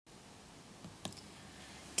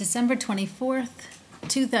December 24th,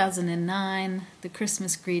 2009, the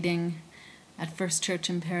Christmas greeting at First Church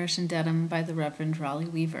and Parish in Dedham by the Reverend Rali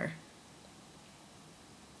Weaver.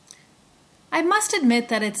 I must admit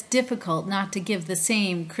that it's difficult not to give the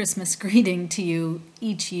same Christmas greeting to you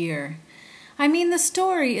each year. I mean, the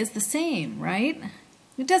story is the same, right?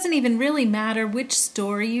 It doesn't even really matter which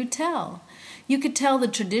story you tell. You could tell the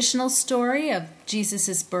traditional story of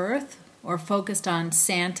Jesus' birth, or focused on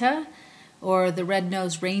Santa, or the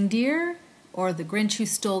red-nosed reindeer, or the Grinch who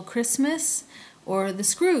stole Christmas, or the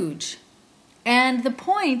Scrooge. And the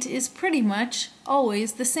point is pretty much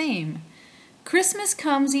always the same. Christmas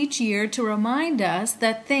comes each year to remind us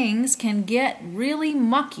that things can get really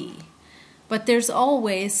mucky, but there's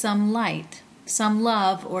always some light, some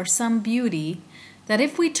love, or some beauty that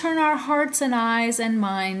if we turn our hearts and eyes and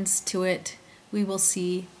minds to it, we will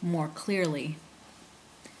see more clearly.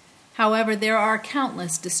 However, there are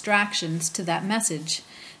countless distractions to that message.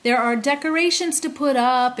 There are decorations to put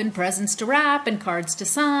up, and presents to wrap, and cards to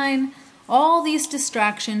sign. All these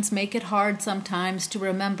distractions make it hard sometimes to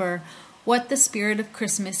remember what the spirit of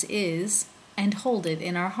Christmas is and hold it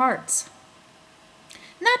in our hearts.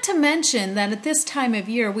 Not to mention that at this time of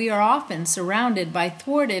year we are often surrounded by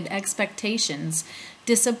thwarted expectations,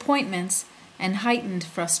 disappointments, and heightened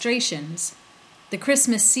frustrations. The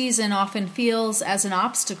Christmas season often feels as an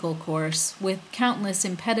obstacle course with countless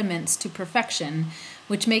impediments to perfection,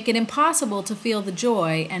 which make it impossible to feel the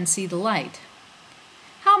joy and see the light.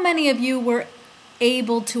 How many of you were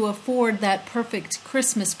able to afford that perfect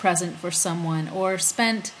Christmas present for someone, or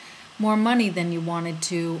spent more money than you wanted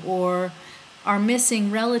to, or are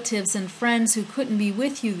missing relatives and friends who couldn't be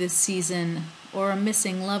with you this season, or a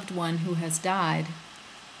missing loved one who has died?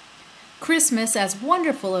 Christmas, as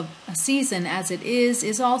wonderful a season as it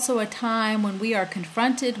is also a time when we are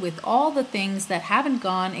confronted with all the things that haven't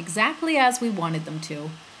gone exactly as we wanted them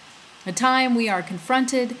to. A time we are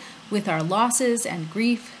confronted with our losses and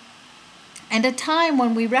grief, and a time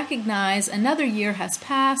when we recognize another year has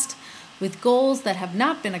passed with goals that have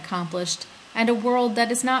not been accomplished and a world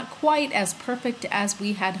that is not quite as perfect as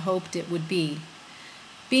we had hoped it would be.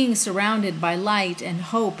 Being surrounded by light and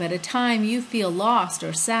hope at a time you feel lost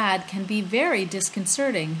or sad can be very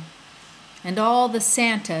disconcerting. And all the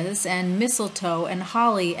Santas and mistletoe and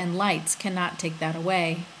holly and lights cannot take that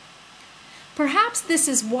away. Perhaps this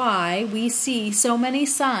is why we see so many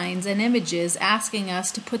signs and images asking us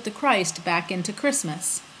to put the Christ back into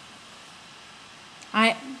Christmas.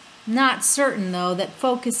 I'm not certain, though, that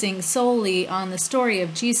focusing solely on the story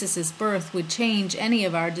of Jesus' birth would change any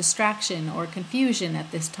of our distraction or confusion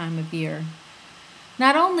at this time of year.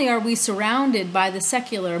 Not only are we surrounded by the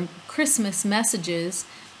secular Christmas messages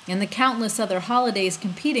and the countless other holidays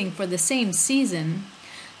competing for the same season,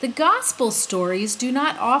 the gospel stories do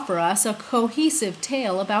not offer us a cohesive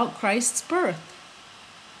tale about Christ's birth.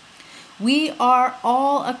 We are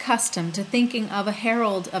all accustomed to thinking of a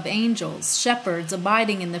herald of angels, shepherds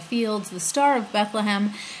abiding in the fields, the Star of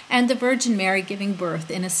Bethlehem, and the Virgin Mary giving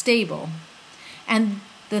birth in a stable, and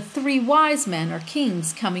the three wise men or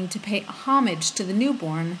kings coming to pay homage to the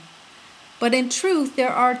newborn. But in truth,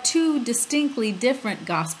 there are two distinctly different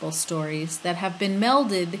gospel stories that have been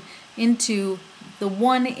melded into the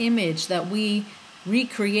one image that we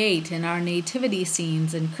recreate in our nativity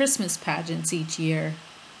scenes and Christmas pageants each year.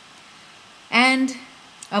 And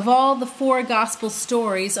of all the four gospel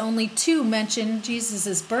stories, only two mention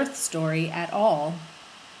Jesus' birth story at all.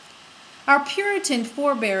 Our Puritan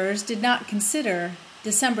forebears did not consider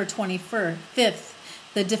December 25th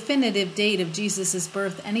the definitive date of Jesus'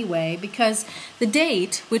 birth anyway, because the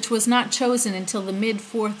date, which was not chosen until the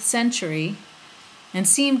mid-4th century, and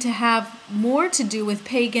seemed to have more to do with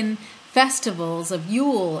pagan festivals of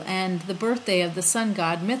Yule and the birthday of the sun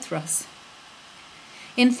god Mithras.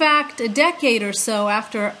 In fact, a decade or so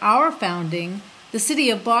after our founding, the city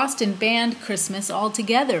of Boston banned Christmas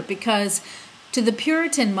altogether because, to the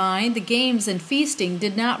Puritan mind, the games and feasting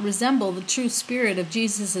did not resemble the true spirit of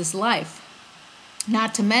Jesus' life.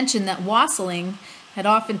 Not to mention that wassailing had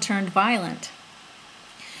often turned violent.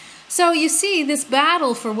 So you see, this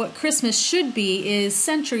battle for what Christmas should be is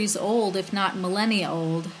centuries old, if not millennia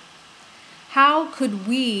old. How could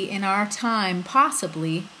we in our time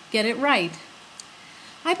possibly get it right?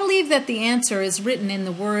 I believe that the answer is written in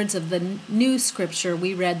the words of the new scripture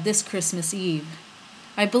we read this Christmas Eve.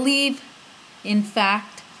 I believe, in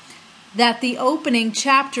fact, that the opening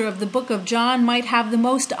chapter of the book of John might have the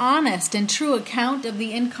most honest and true account of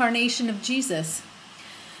the incarnation of Jesus.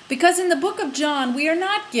 Because in the book of John, we are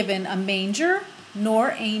not given a manger,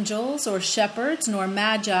 nor angels, or shepherds, nor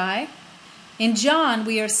magi. In John,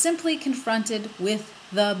 we are simply confronted with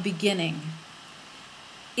the beginning.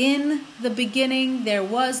 In the beginning there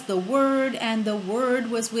was the Word, and the Word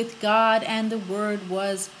was with God, and the Word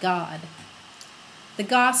was God. The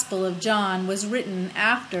Gospel of John was written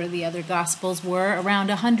after the other Gospels were, around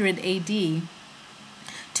 100 AD,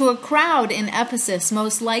 to a crowd in Ephesus,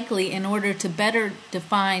 most likely in order to better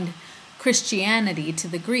define Christianity to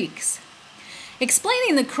the Greeks.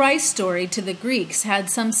 Explaining the Christ story to the Greeks had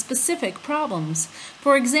some specific problems.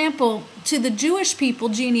 For example, to the Jewish people,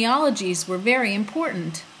 genealogies were very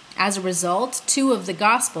important. As a result, 2 of the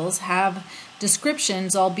Gospels have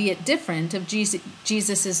descriptions, albeit different, of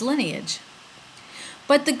Jesus' lineage.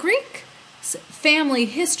 But the Greek family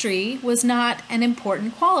history was not an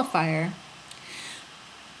important qualifier.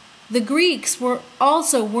 The Greeks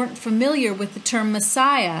weren't familiar with the term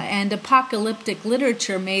Messiah, and apocalyptic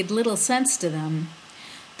literature made little sense to them.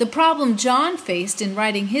 The problem John faced in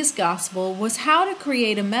writing his gospel was how to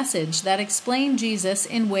create a message that explained Jesus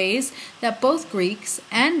in ways that both Greeks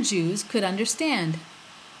and Jews could understand.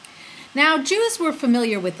 Now, Jews were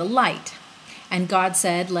familiar with the light, and God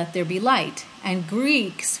said, "Let there be light," and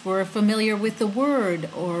Greeks were familiar with the word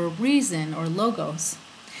or reason or logos.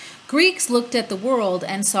 Greeks looked at the world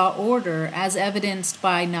and saw order as evidenced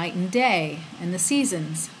by night and day and the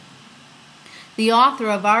seasons. The author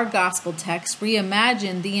of our gospel text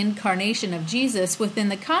reimagined the incarnation of Jesus within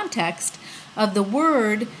the context of the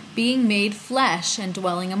Word being made flesh and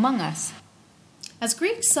dwelling among us. As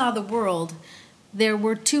Greeks saw the world, there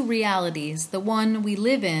were 2 realities: the one we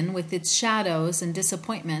live in with its shadows and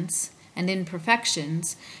disappointments and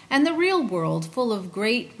imperfections, and the real world full of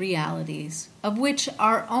great realities, of which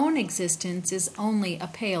our own existence is only a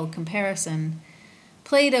pale comparison.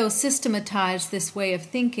 Plato systematized this way of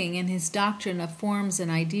thinking in his doctrine of forms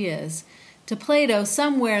and ideas. To Plato,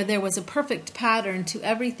 somewhere there was a perfect pattern to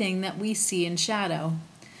everything that we see in shadow.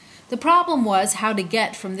 The problem was how to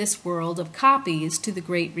get from this world of copies to the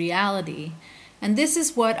great reality, and this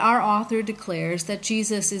is what our author declares that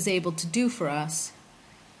Jesus is able to do for us.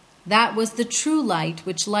 That was the true light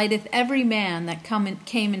which lighteth every man that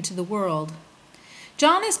came into the world.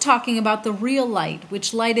 John is talking about the real light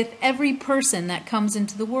which lighteth every person that comes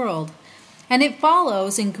into the world. And it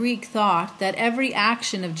follows in Greek thought that every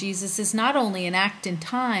action of Jesus is not only an act in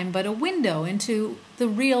time, but a window into the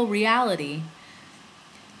real reality.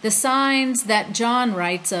 The signs that John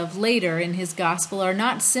writes of later in his gospel are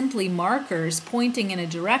not simply markers pointing in a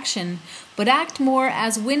direction, but act more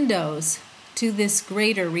as windows to this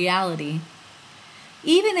greater reality.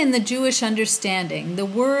 Even in the Jewish understanding, the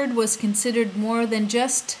Word was considered more than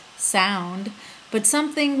just sound, but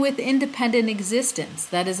something with independent existence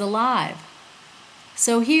that is alive.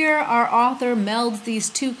 So here our author melds these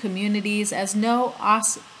 2 communities as no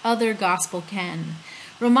other gospel can,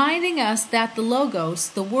 reminding us that the Logos,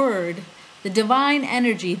 the Word, the divine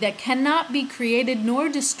energy that cannot be created nor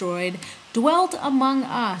destroyed, dwelt among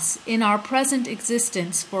us in our present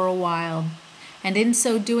existence for a while, and in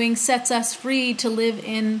so doing sets us free to live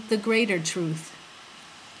in the greater truth.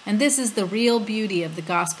 And this is the real beauty of the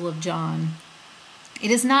Gospel of John. It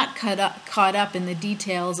is not caught up in the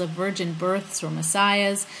details of virgin births or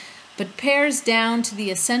messiahs, but pares down to the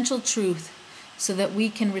essential truth so that we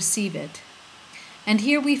can receive it. And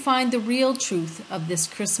here we find the real truth of this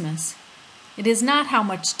Christmas. It is not how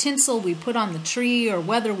much tinsel we put on the tree or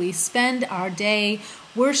whether we spend our day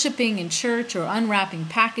worshiping in church or unwrapping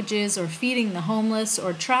packages or feeding the homeless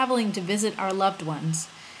or traveling to visit our loved ones.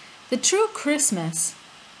 The true Christmas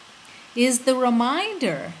is the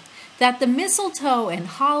reminder that the mistletoe and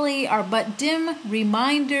holly are but dim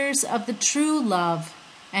reminders of the true love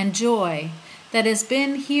and joy that has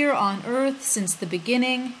been here on earth since the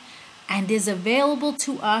beginning and is available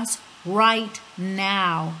to us right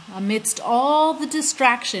now amidst all the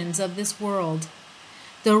distractions of this world.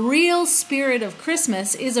 The real spirit of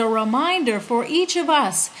Christmas is a reminder for each of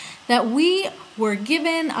us that we were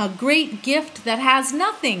given a great gift that has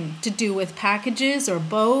nothing to do with packages or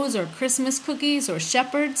bows or Christmas cookies or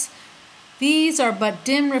shepherds. These are but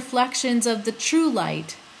dim reflections of the true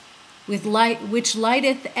light, which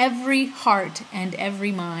lighteth every heart and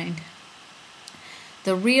every mind.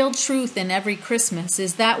 The real truth in every Christmas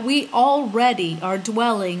is that we already are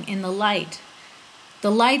dwelling in the light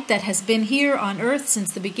that has been here on earth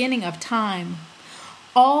since the beginning of time.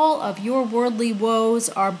 All of your worldly woes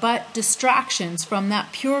are but distractions from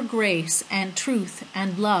that pure grace and truth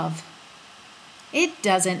and love. It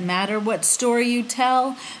doesn't matter what story you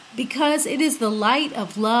tell, because it is the light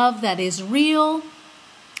of love that is real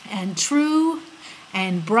and true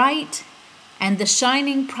and bright and the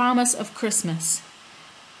shining promise of Christmas.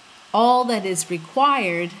 All that is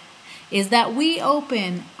required is that we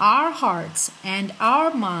open our hearts and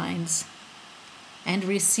our minds and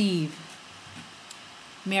receive.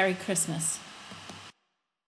 Merry Christmas.